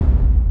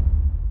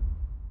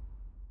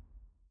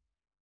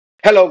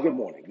Hello, good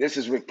morning. This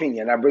is Rick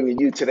Pina, and I'm bringing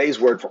you today's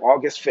word for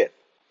August 5th,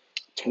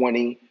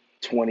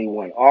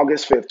 2021.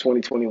 August 5th,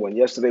 2021.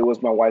 Yesterday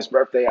was my wife's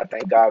birthday. I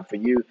thank God for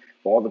you,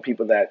 for all the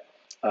people that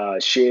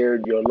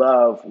shared your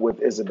love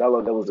with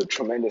Isabella. There was a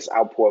tremendous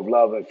outpour of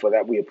love, and for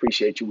that, we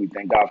appreciate you. We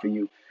thank God for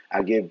you.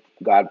 I give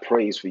God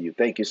praise for you.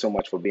 Thank you so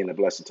much for being a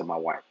blessing to my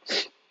wife.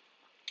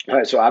 All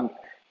right, so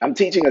I'm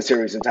teaching a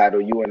series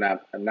entitled "You Are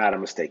Not a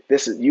Mistake."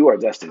 This is you are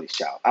Destiny's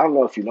Child. I don't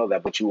know if you know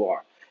that, but you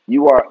are.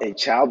 You are a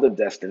child of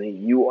destiny.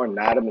 You are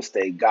not a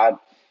mistake. God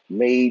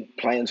made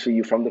plans for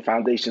you from the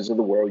foundations of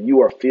the world.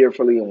 You are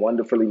fearfully and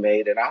wonderfully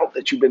made, and I hope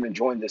that you've been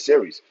enjoying this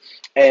series.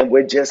 And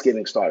we're just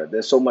getting started.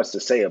 There's so much to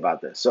say about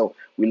this. So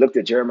we looked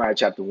at Jeremiah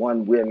chapter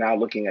 1. We're now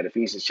looking at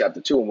Ephesians chapter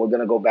 2, and we're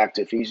going to go back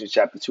to Ephesians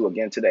chapter 2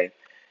 again today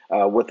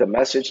with a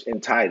message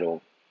entitled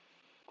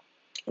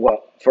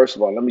well, first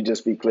of all, let me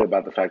just be clear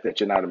about the fact that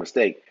you're not a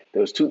mistake.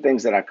 There was two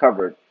things that I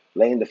covered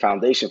laying the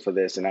foundation for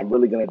this, and I'm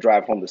really going to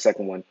drive home the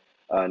second one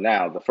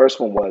now. The first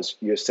one was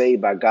you're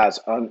saved by God's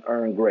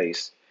unearned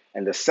grace,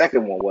 and the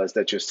second one was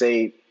that you're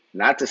saved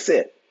not to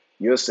sit,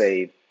 you're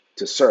saved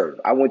to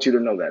serve. I want you to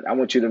know that. I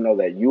want you to know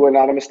that you are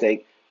not a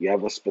mistake. You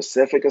have a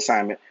specific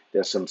assignment.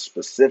 There's some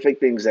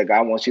specific things that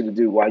God wants you to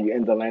do while you're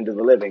in the land of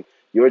the living.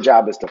 Your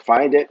job is to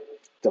find it,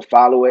 to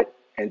follow it,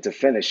 and to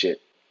finish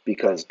it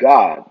because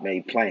God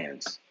made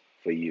plans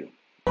for you.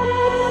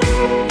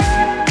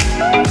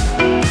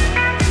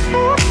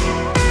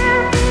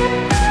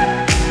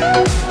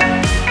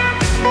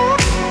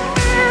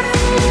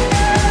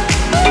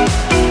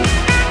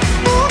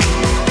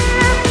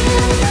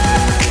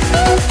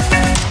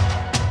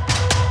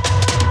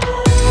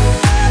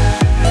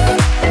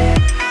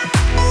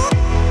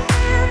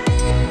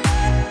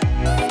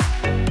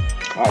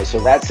 All right, so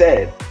that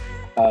said,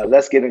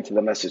 let's get into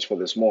the message for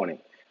this morning.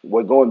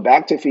 We're going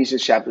back to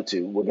Ephesians chapter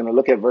 2. We're going to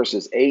look at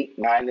verses 8,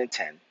 9, and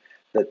 10.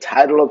 The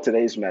title of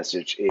today's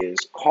message is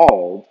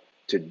Called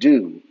to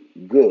Do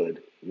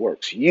Good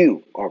Works.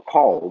 You are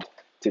called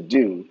to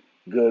do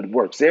good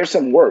works. There's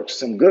some works,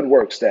 some good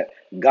works that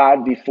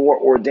God before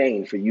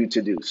ordained for you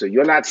to do. So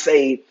you're not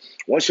saved.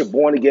 Once you're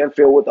born again,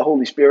 filled with the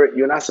Holy Spirit,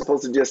 you're not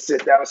supposed to just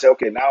sit down and say,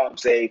 okay, now I'm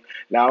saved.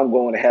 Now I'm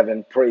going to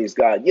heaven. Praise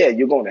God. Yeah,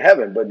 you're going to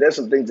heaven, but there's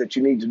some things that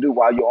you need to do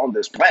while you're on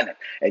this planet.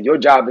 And your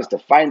job is to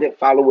find it,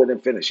 follow it,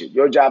 and finish it.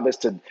 Your job is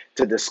to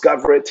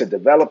discover it, to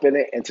develop in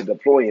it, and to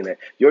deploy in it.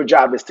 Your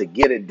job is to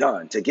get it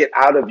done, to get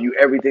out of you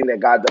everything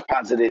that God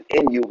deposited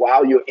in you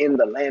while you're in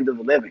the land of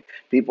the living.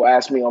 People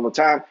ask me all the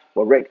time,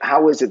 well, Rick,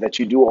 how is it that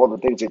you do all the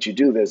things that you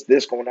do? There's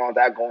this going on,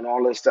 that going on,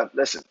 all this stuff.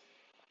 Listen,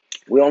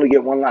 we only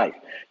get one life.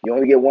 You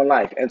only get one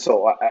life. And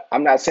so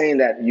I'm not saying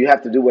that you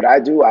have to do what I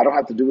do. I don't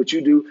have to do what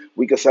you do.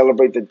 We can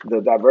celebrate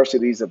the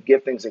diversities of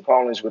giftings and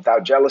callings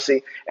without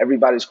jealousy.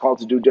 Everybody's called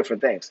to do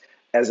different things.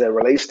 As it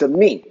relates to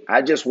me,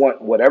 I just want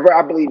whatever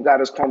I believe God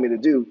has called me to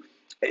do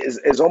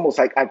is almost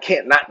like I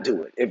can't not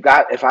do it.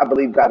 If I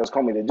believe God has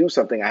called me to do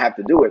something, I have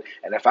to do it.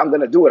 And if I'm going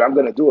to do it, I'm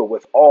going to do it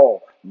with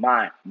all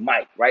my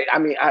might, right? I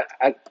mean,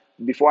 I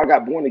before I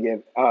got born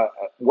again,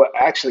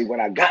 when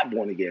I got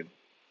born again,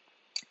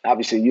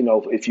 obviously, you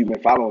know, if you've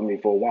been following me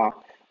for a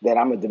while, that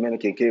I'm a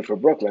Dominican kid from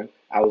Brooklyn.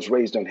 I was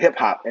raised on hip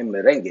hop and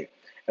merengue.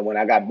 And when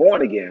I got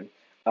born again,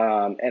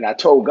 and I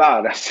told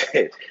God, I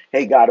said,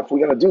 hey, God, if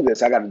we're going to do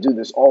this, I got to do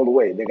this all the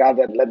way. The guy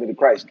that led me to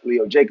Christ,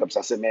 Leo Jacobs,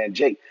 I said, man,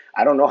 Jake,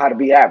 I don't know how to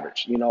be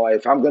average. You know,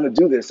 if I'm going to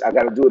do this, I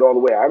got to do it all the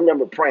way. I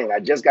remember praying.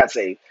 I just got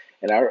saved.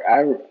 And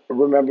I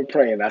remember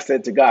praying. I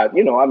said to God,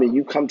 you know, I mean,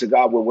 you come to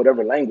God with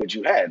whatever language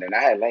you had. And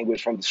I had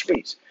language from the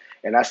streets.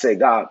 And I say,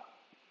 God,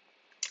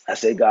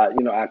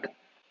 you know,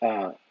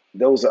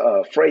 there was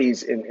a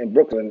phrase in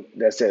Brooklyn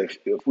that said,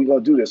 if we're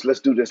going to do this, let's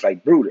do this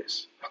like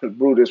Brutus,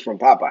 Brutus from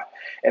Popeye.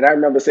 And I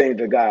remember saying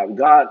to God,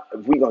 God,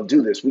 if we're going to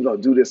do this, we're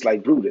going to do this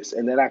like Brutus.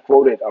 And then I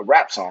quoted a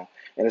rap song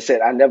and it said,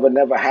 I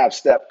never half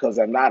step because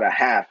I'm not a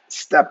half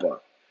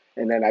stepper.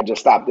 And then I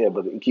just stopped there,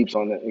 but it keeps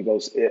on. It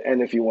goes,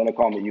 and if you want to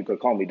call me, you could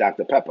call me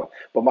Dr. Pepper.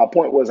 But my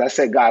point was, I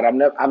said, God, I'm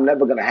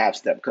never going to half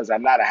step because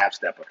I'm not a half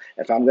stepper.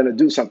 If I'm going to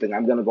do something,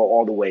 I'm going to go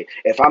all the way.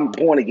 If I'm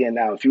born again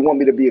now, if you want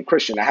me to be a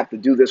Christian, I have to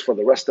do this for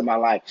the rest of my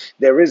life.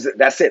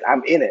 That's it.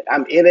 I'm in it.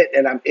 I'm in it,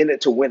 and I'm in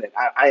it to win it.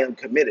 I am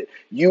committed.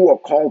 You are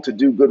called to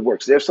do good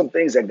works. There's some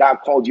things that God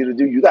called you to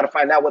do. You got to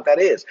find out what that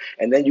is,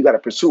 and then you got to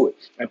pursue it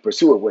and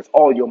pursue it with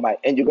all your might.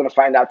 And you're going to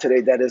find out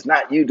today that it's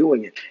not you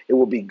doing it. It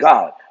will be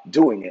God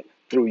doing it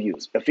through you.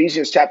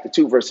 Ephesians chapter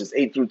 2, verses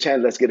 8 through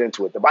 10. Let's get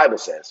into it. The Bible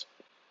says,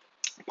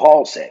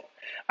 Paul said,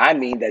 I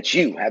mean that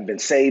you have been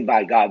saved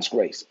by God's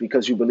grace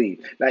because you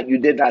believe. Now, you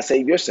did not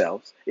save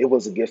yourselves. It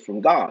was a gift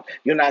from God.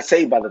 You're not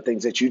saved by the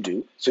things that you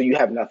do, so you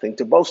have nothing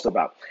to boast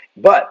about.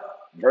 But,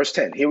 verse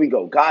 10, here we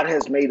go. God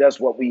has made us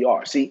what we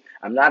are. See,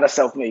 I'm not a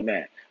self-made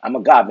man. I'm a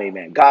God-made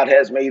man. God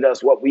has made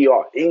us what we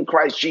are. In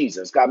Christ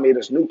Jesus, God made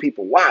us new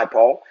people. Why,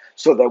 Paul?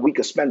 So that we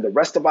could spend the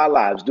rest of our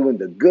lives doing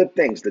the good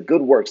things, the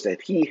good works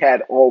that he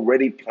had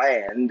already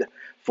planned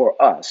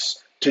for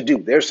us to do.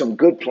 There's some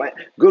good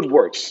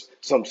works,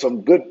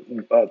 some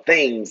good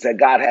things that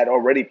God had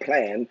already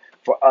planned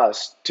for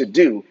us to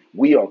do.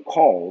 We are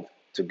called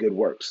to good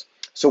works.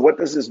 So what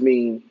does this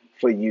mean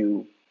for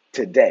you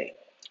today.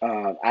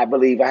 I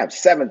believe I have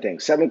seven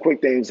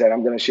quick things that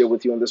I'm going to share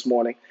with you on this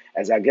morning.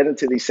 As I get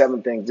into these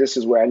seven things, this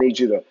is where I need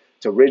you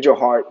to rid your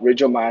heart, rid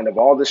your mind of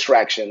all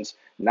distractions.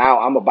 Now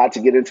I'm about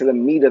to get into the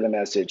meat of the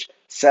message.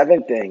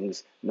 Seven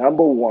things.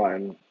 Number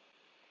one,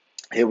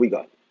 here we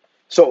go.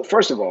 So,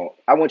 first of all,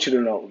 I want you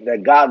to know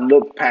that God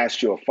looked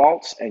past your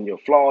faults and your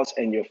flaws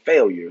and your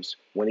failures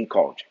when He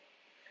called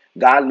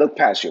you. God looked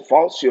past your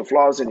faults, your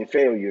flaws, and your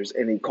failures,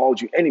 and He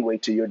called you anyway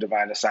to your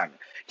divine assignment.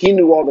 He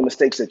knew all the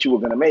mistakes that you were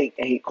going to make,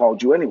 and He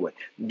called you anyway.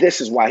 This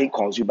is why He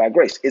calls you by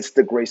grace. It's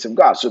the grace of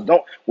God. So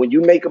don't, when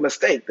you make a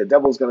mistake, the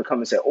devil's going to come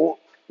and say, "Oh,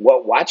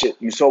 well, watch it.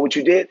 You saw what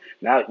you did.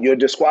 Now you're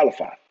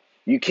disqualified.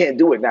 You can't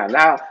do it now.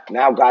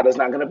 Now God is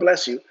not going to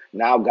bless you.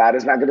 Now God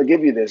is not going to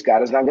give you this.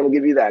 God is not going to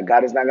give you that.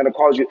 God is not going to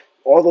cause you."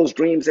 All those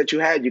dreams that you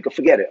had, you can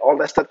forget it. All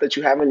that stuff that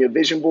you have on your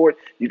vision board,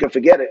 you can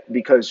forget it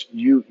because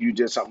you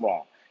did something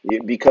wrong,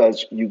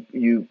 because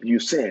you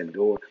sinned,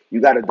 or you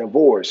got a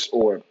divorce,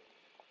 or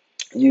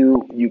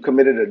you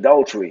committed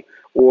adultery,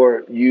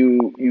 or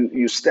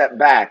you stepped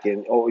back,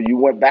 and or you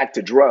went back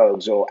to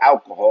drugs or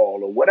alcohol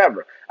or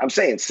whatever. I'm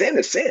saying sin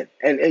is sin,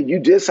 and you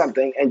did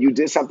something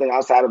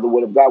outside of the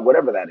will of God,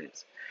 whatever that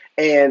is.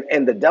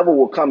 And the devil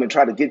will come and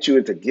try to get you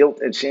into guilt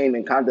and shame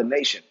and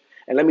condemnation.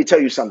 And let me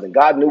tell you something.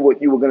 God knew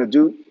what you were going to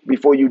do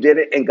before you did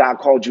it, and God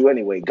called you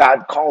anyway.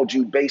 God called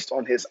you based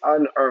on His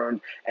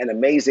unearned and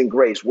amazing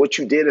grace. What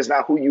you did is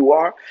not who you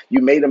are.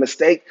 You made a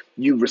mistake.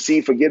 You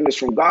receive forgiveness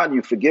from God.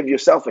 You forgive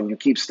yourself, and you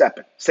keep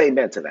stepping. Say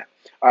amen to that.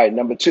 All right,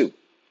 number two.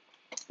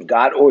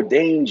 God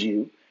ordained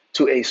you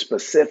to a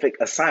specific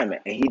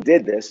assignment, and He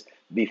did this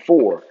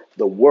before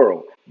the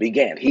world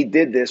began. He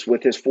did this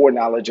with His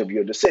foreknowledge of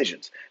your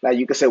decisions. Now,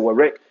 you can say, well,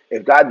 Rick,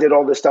 if God did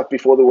all this stuff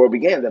before the world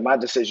began, then my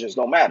decisions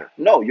don't matter.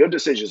 No, your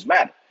decisions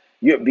matter.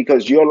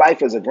 Because your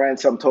life is a grand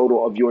sum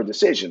total of your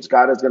decisions.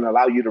 God is going to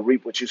allow you to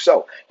reap what you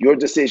sow. Your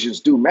decisions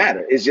do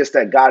matter. It's just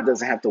that God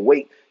doesn't have to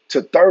wait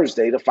to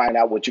Thursday to find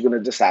out what you're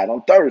going to decide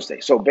on Thursday.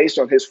 So, based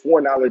on His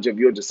foreknowledge of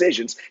your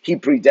decisions, He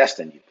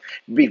predestined you.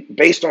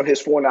 Based on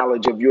His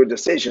foreknowledge of your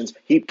decisions,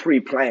 He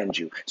pre-planned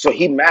you. So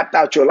He mapped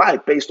out your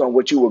life based on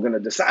what you were going to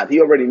decide. He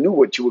already knew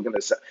what you were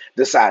going to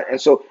decide. And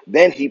so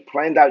then He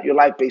planned out your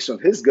life based on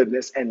His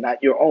goodness and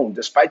not your own.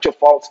 Despite your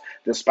faults,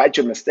 despite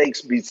your mistakes,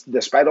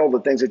 despite all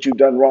the things that you've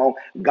done wrong,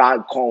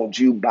 God called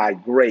you by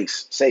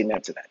grace. Say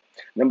amen to that.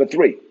 Number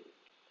three,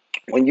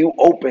 when you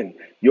open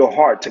your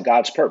heart to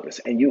God's purpose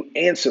and you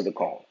answer the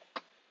call,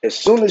 as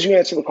soon as you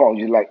answer the call,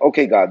 you're like,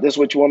 okay, God, this is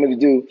what you want me to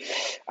do.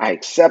 I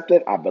accept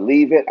it. I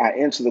believe it. I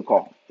answer the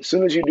call. As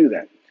soon as you do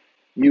that,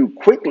 you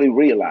quickly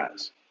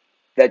realize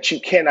that you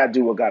cannot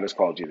do what God has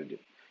called you to do.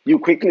 You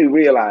quickly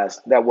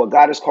realize that what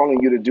God is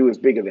calling you to do is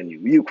bigger than you.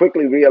 You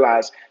quickly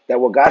realize that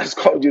what God has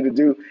called you to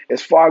do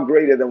is far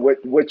greater than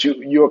what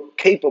you're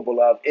capable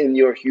of in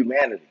your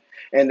humanity.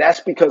 And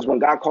that's because when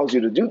God calls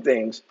you to do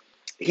things,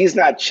 He's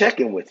not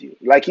checking with you.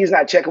 Like, He's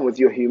not checking with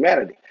your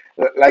humanity.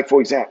 Like, for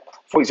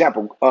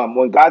example,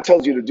 when God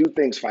tells you to do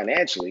things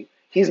financially,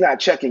 He's not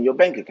checking your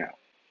bank account.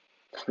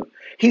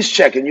 He's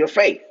checking your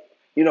faith.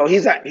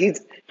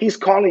 He's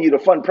calling you to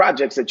fund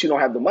projects that you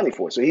don't have the money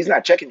for. So He's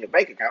not checking your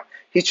bank account.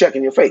 He's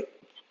checking your faith.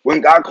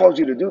 When God calls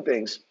you to do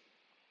things,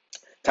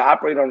 to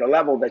operate on a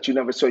level that you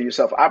never saw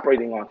yourself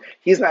operating on,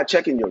 He's not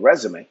checking your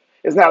resume.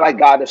 It's not like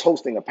God is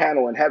hosting a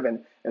panel in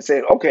heaven and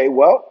saying, okay,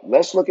 well,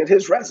 let's look at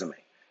his resume.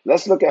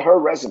 Let's look at her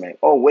resume.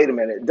 Oh, wait a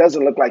minute. It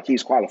doesn't look like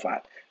he's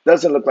qualified.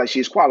 Doesn't look like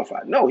she's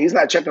qualified. No, He's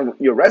not checking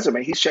your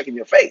resume. He's checking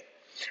your faith.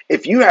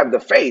 If you have the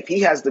faith,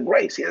 He has the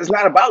grace. It's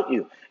not about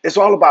you. It's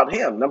all about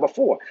Him. Number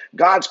four,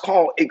 God's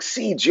call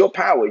exceeds your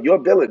power, your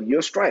ability,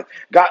 your strength.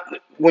 God,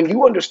 when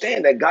you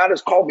understand that God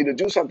has called me to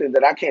do something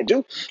that I can't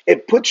do,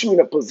 it puts you in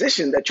a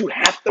position that you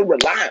have to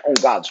rely on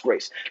God's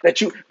grace.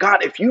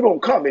 God, if you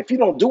don't come, if you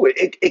don't do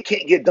it, it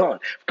can't get done.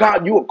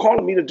 God, you are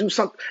calling me to do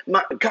something.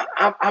 God,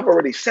 I've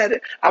already said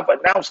it. I've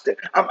announced it.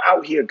 I'm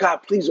out here. God,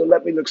 please don't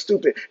let me look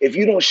stupid. If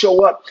you don't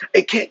show up,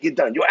 it can't get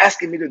done. You're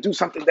asking me to do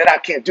something that I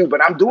can't do,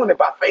 but I'm doing it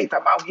by faith.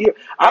 I'm out here.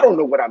 I don't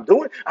know what I'm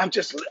doing. I'm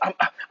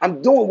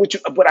doing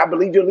what I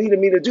believe you're leading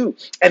me to do.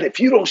 And if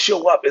you don't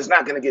show up, it's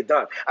not going to get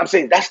done. I'm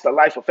saying that's the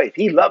life of faith.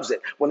 He loves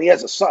it when he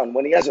has a son,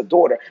 when he has a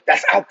daughter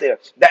that's out there,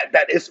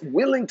 that is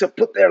willing to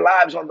put their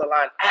lives on the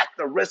line at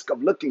the risk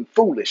of looking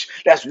foolish,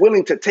 that's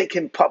willing to take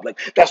him public,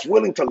 that's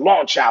willing to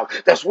launch out,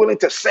 that's willing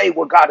to say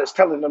what God is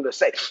telling them to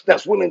say,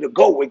 that's willing to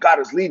go where God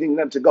is leading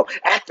them to go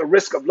at the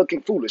risk of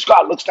looking foolish.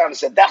 God looks down and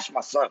said, that's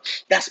my son,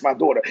 that's my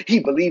daughter. He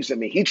believes in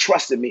me, he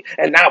trusted me,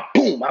 and now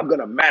boom, I'm going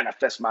to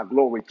manifest my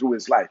glory through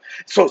his life.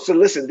 So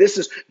listen, this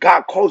is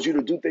God calls you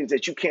to do things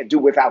that you can't do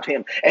without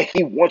him, and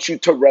he wants you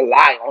to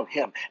rely on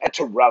him and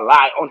to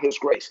rely on his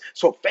grace.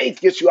 So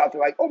faith gets you out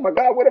there like, oh my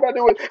God, what am I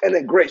doing? And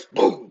then grace,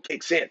 boom,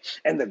 kicks in,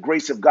 and the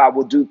grace of God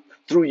will do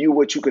through you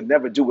what you could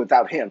never do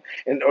without him.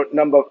 And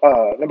number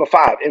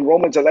 5, in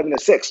Romans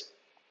 11:6,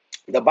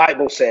 the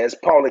Bible says,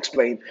 Paul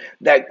explained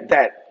that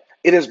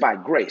It is by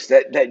grace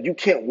that you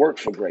can't work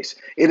for grace.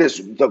 It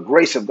is the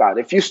grace of God.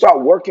 If you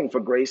start working for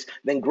grace,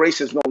 then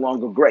grace is no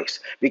longer grace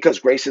because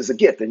grace is a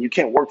gift and you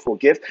can't work for a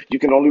gift. You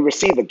can only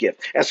receive a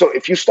gift. And so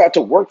if you start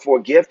to work for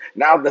a gift,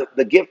 now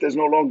the gift is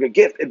no longer a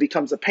gift. It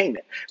becomes a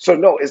payment. So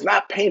no, it's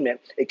not payment.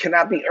 It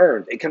cannot be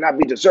earned. It cannot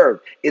be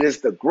deserved. It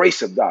is the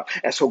grace of God.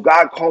 And so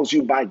God calls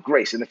you by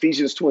grace. In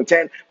Ephesians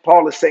 2:10,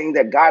 Paul is saying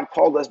that God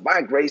called us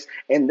by grace.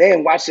 And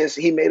then watch this,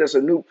 he made us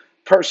a new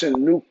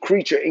person, new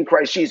creature in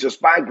Christ Jesus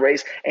by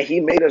grace, and he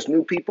made us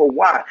new people.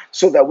 Why?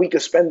 So that we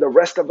could spend the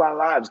rest of our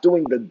lives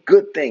doing the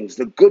good things,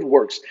 the good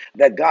works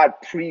that God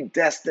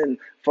predestined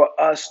for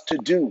us to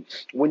do.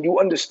 When you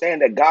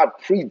understand that God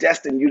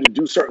predestined you to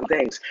do certain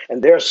things,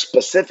 and there are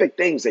specific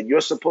things that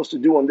you're supposed to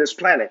do on this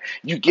planet,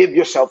 you give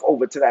yourself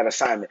over to that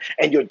assignment,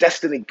 and your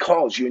destiny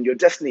calls you, and your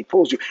destiny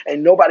pulls you,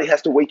 and nobody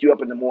has to wake you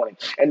up in the morning,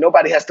 and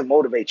nobody has to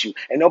motivate you,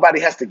 and nobody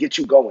has to get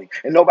you going,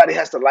 and nobody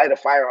has to light a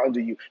fire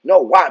under you. No,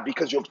 why?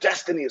 Because your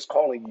destiny is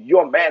calling you.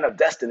 You're a man of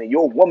destiny.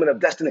 You're a woman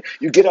of destiny.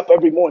 You get up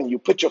every morning, you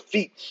put your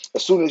feet,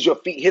 as soon as your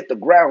feet hit the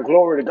ground,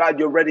 glory to God,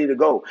 you're ready to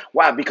go.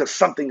 Why? Because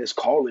something is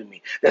calling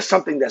me. There's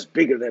something that's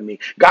bigger than me.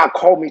 God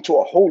called me to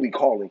a holy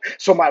calling.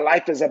 So my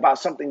life is about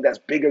something that's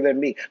bigger than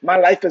me. My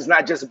life is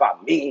not just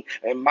about me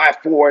and my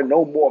four and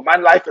no more. My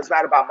life is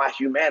not about my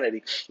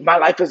humanity. My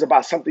life is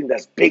about something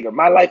that's bigger.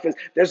 My life is,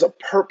 there's a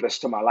purpose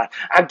to my life.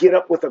 I get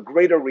up with a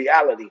greater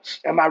reality,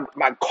 and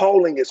my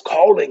calling is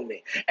calling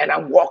me, and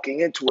I'm walking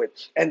into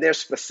it. And there's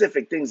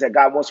specific things that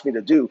God wants me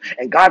to do,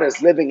 and God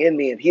is living in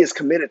me, and he is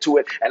committed to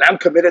it, and I'm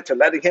committed to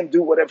letting him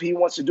do whatever he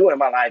wants to do in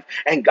my life.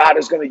 And God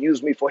is going to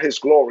use me for his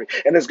glory,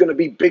 and it's going to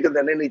be bigger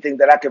than anything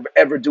that I could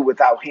ever do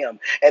without him.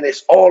 And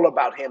it's all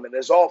about him, and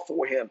it's all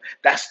for him.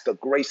 That's the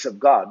grace of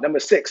God. Number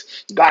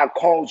 6, God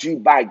calls you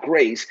by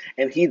grace,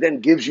 and he then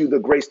gives you the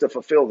grace to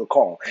fulfill the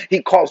call.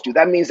 He calls you.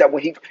 That means that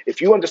if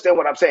you understand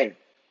what I'm saying,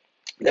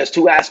 there's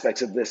two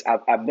aspects of this.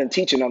 I've been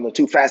teaching on the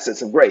two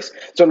facets of grace.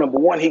 So number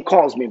one, he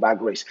calls me by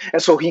grace.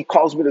 And so he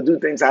calls me to do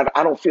things I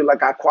don't feel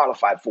like I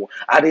qualified for.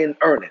 I didn't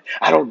earn it.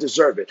 I don't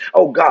deserve it.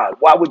 Oh God,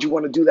 why would you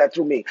want to do that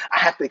through me? I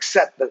have to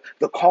accept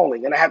the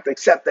calling, and I have to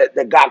accept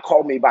that God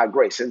called me by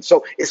grace. And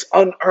so it's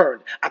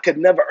unearned. I could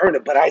never earn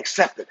it, but I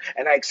accept it,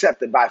 and I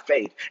accept it by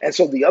faith. And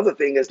so the other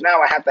thing is, now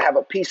I have to have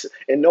a peace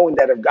in knowing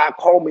that if God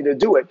called me to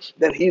do it,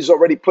 then he's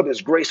already put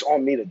his grace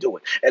on me to do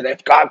it. And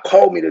if God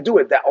called me to do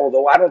it, that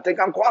although I don't think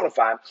I'm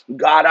qualified,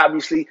 God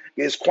obviously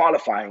is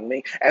qualifying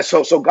me. And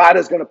so God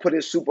is going to put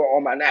his super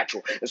on my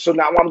natural. And so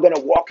now I'm going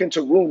to walk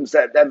into rooms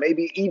that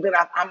maybe even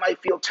I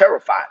might feel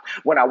terrified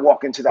when I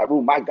walk into that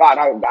room. My God,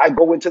 I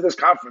go into this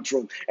conference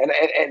room, and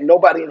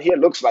nobody in here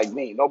looks like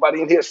me.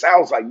 Nobody in here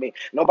sounds like me.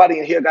 Nobody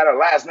in here got a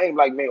last name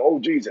like me. Oh,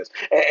 Jesus.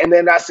 And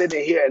then I sit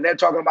in here and they're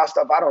talking about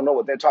stuff I don't know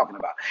what they're talking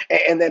about.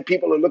 And then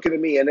people are looking at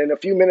me, and in a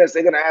few minutes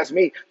they're going to ask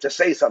me to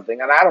say something,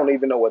 and I don't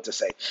even know what to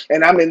say.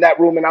 And I'm in that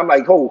room and I'm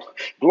like, oh,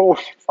 glory,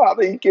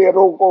 Father.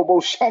 And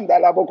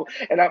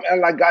I'm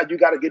like, God, you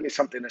got to give me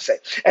something to say.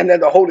 And then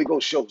the Holy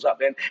Ghost shows up,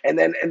 and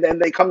then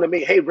they come to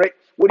me, hey, Rick,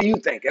 what do you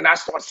think? And I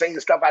start saying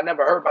stuff I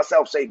never heard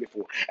myself say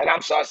before. And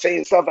I'm start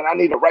saying stuff, and I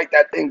need to write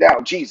that thing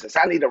down. Jesus,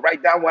 I need to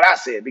write down what I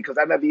said because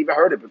I never even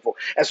heard it before.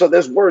 And so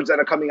there's words that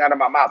are coming out of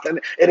my mouth.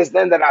 And it is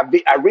then that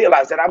I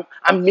realize that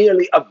I'm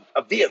merely a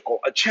vehicle,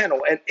 a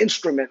channel, an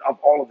instrument of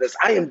all of this.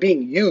 I am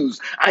being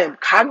used. I am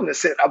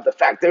cognizant of the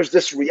fact there's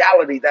this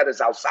reality that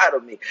is outside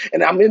of me.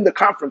 And I'm in the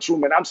conference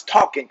room and I'm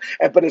talking,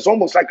 but it's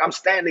almost like I'm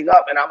standing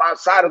up and I'm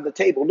outside of the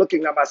table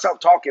looking at myself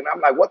talking.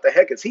 I'm like, what the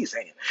heck is he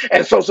saying?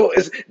 And so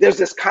there's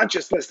this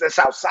consciousness that's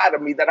outside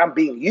of me that I'm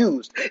being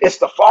used. It's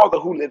the Father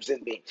who lives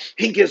in me.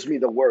 He gives me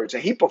the words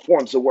and he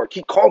performs the work.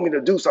 He called me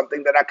to do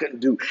something that I couldn't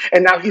do.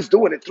 And now he's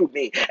doing it through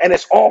me. And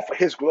it's all for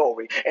his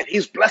glory. And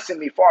he's blessing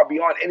me far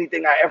beyond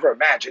anything I ever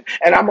imagined.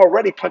 And I'm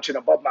already punching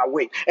above my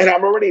weight. And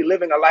I'm already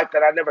living a life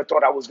that I never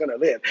thought I was going to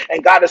live.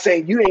 And God is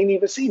saying, you ain't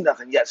even seen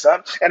nothing yet,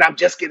 son. And I'm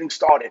just getting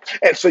started.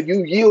 And so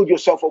you yield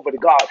yourself over to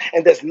God.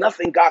 And there's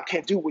nothing God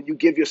can't do when you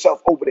give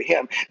yourself over to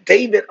him.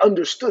 David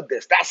understood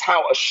this. That's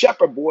how a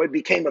shepherd boy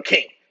became a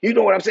king. You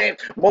know what I'm saying?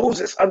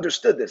 Moses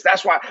understood this.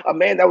 That's why a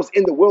man that was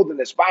in the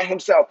wilderness by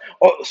himself,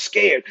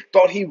 scared,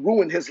 thought he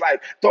ruined his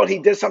life, thought he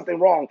did something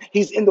wrong.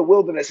 He's in the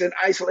wilderness in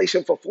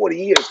isolation for 40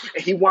 years,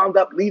 and he wound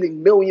up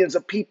leading millions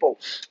of people,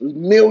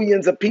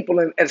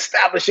 and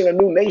establishing a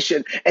new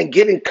nation and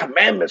getting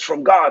commandments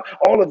from God.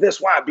 All of this,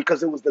 why?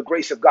 Because it was the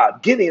grace of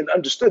God. Gideon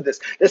understood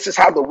this. This is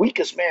how the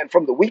weakest man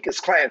from the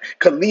weakest clan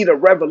could lead a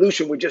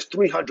revolution with just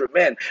 300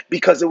 men,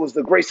 because it was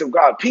the grace of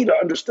God. Peter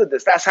understood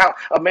this. That's how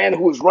a man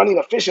who was running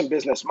a fishing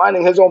business,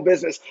 minding his own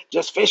business,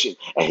 just fishing,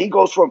 and he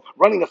goes from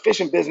running a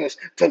fishing business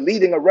to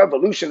leading a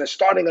revolution and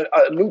starting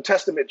a New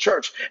Testament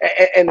church,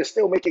 and is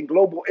still making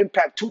global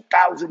impact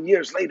 2,000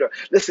 years later.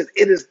 Listen,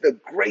 it is the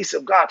grace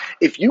of God.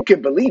 If you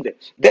can believe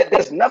it, that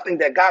there's nothing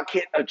that God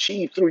can't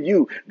achieve through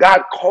you.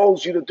 God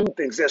calls you to do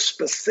things. There's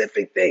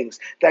specific things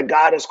that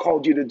God has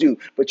called you to do,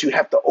 but you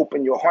have to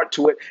open your heart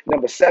to it.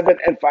 Number 7,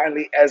 and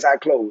finally, as I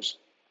close,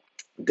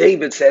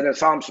 David said in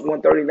Psalms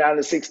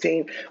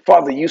 139:16,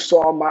 Father, you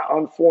saw my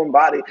unformed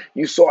body.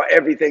 You saw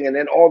everything. And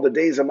then all the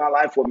days of my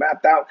life were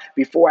mapped out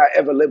before I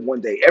ever lived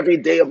one day. Every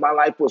day of my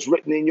life was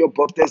written in your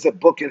book. There's a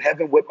book in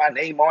heaven with my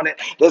name on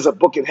it. There's a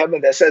book in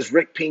heaven that says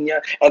Rick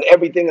Pina, and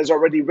everything is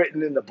already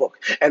written in the book.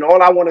 And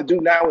all I want to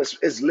do now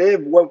is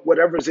live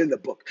whatever's in the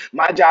book.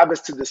 My job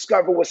is to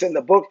discover what's in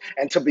the book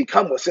and to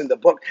become what's in the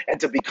book and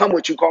to become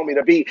what you call me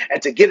to be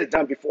and to get it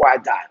done before I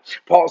die.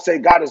 Paul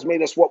said God has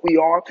made us what we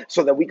are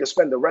so that we can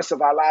spend the rest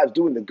of our lives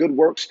doing the good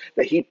works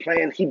that he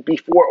planned, he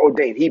before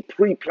ordained, he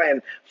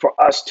pre-planned for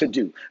us to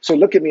do. So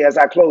look at me as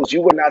I close.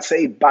 You were not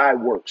saved by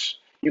works.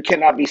 You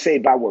cannot be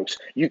saved by works.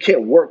 You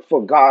can't work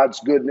for God's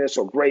goodness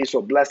or grace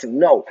or blessing.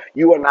 No,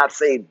 you are not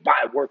saved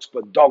by works,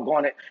 but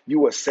doggone it,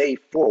 you are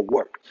saved for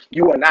work.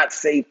 You are not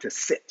saved to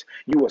sit.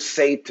 You are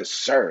saved to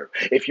serve.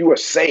 If you are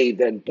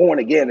saved and born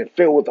again and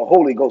filled with the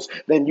Holy Ghost,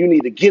 then you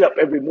need to get up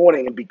every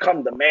morning and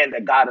become the man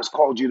that God has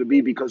called you to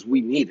be, because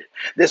we need it.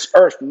 This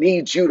earth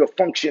needs you to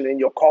function in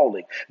your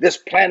calling. This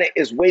planet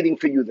is waiting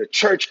for you. The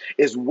church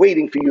is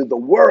waiting for you. The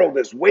world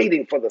is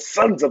waiting for the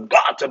sons of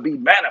God to be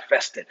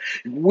manifested.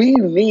 We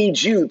need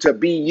you to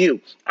be you.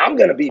 I'm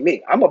going to be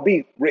me. I'm going to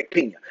be Rick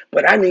Pina,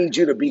 but I need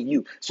you to be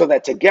you so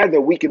that together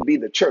we can be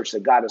the church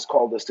that God has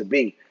called us to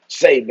be.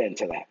 Say amen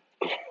to that.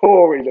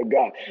 Glory to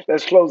God.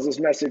 Let's close this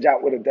message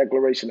out with a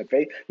declaration of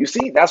faith. You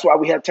see, that's why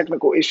we had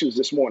technical issues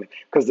this morning,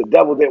 because the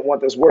devil didn't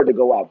want this word to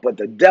go out. But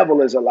the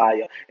devil is a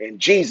liar, and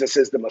Jesus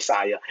is the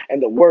Messiah,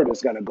 and the word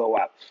is going to go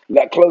out.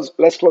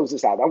 Let's close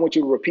this out. I want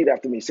you to repeat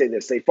after me. Say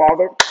this. Say,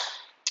 Father,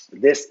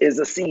 this is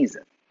a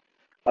season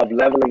of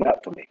leveling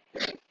up for me.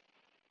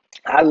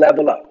 I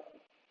level up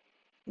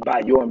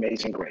by your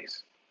amazing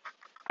grace.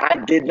 I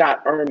did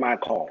not earn my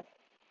call.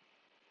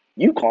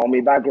 You called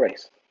me by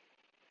grace.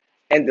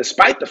 And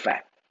despite the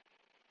fact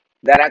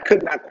that I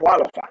could not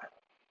qualify,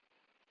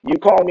 you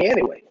called me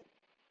anyway.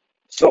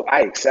 So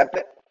I accept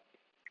it,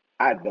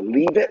 I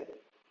believe it,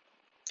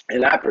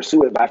 and I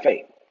pursue it by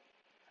faith.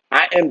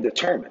 I am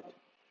determined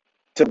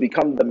to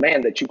become the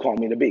man that you call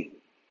me to be.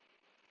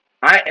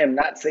 I am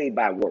not saved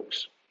by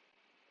works,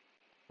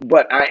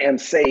 but I am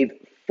saved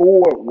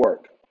for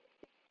work.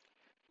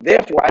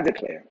 Therefore, I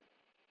declare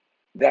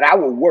that I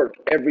will work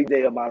every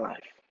day of my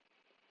life.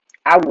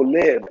 I will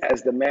live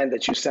as the man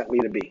that you sent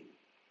me to be.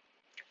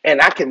 And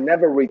I can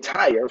never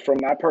retire from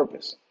my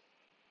purpose.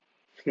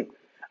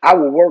 I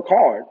will work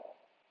hard,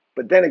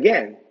 but then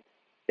again,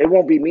 it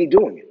won't be me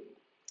doing it.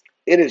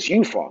 It is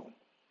you, Father,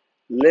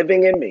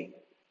 living in me.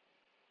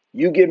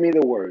 You give me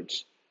the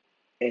words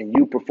and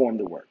you perform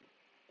the work.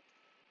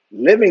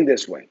 Living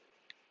this way,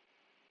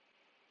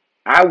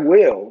 I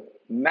will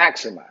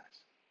maximize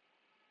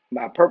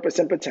my purpose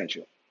and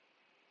potential,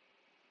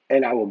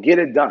 and I will get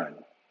it done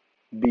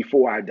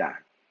before I die.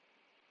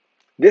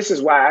 This is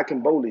why I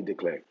can boldly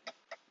declare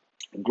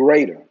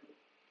greater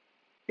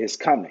is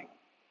coming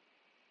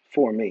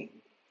for me.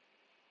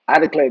 I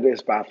declare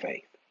this by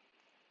faith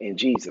in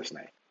Jesus'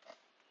 name.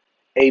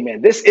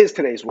 Amen. This is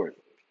today's word.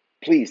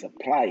 Please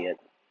apply it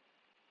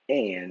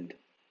and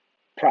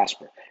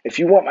prosper. If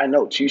you want my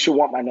notes, you should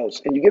want my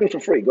notes, and you get them for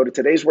free. Go to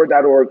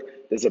today'sword.org.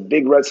 There's a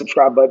big red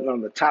subscribe button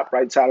on the top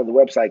right side of the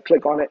website.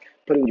 Click on it,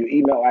 put in your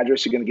email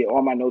address. You're going to get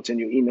all my notes in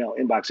your email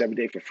inbox every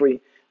day for free.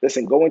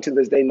 Listen, go into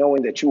this day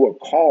knowing that you are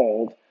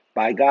called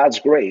by God's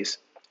grace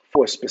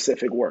for a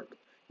specific work.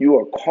 You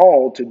are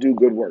called to do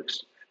good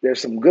works.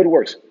 There's some good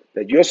works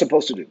that you're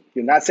supposed to do.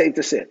 You're not saved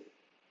to sit.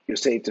 You're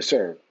saved to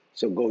serve.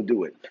 So go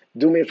do it.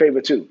 Do me a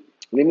favor too.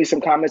 Leave me some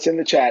comments in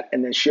the chat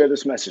and then share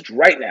this message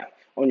right now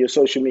on your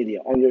social media,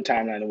 on your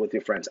timeline, and with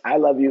your friends. I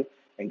love you,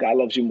 and God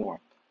loves you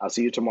more. I'll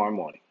see you tomorrow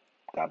morning.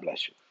 God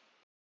bless you.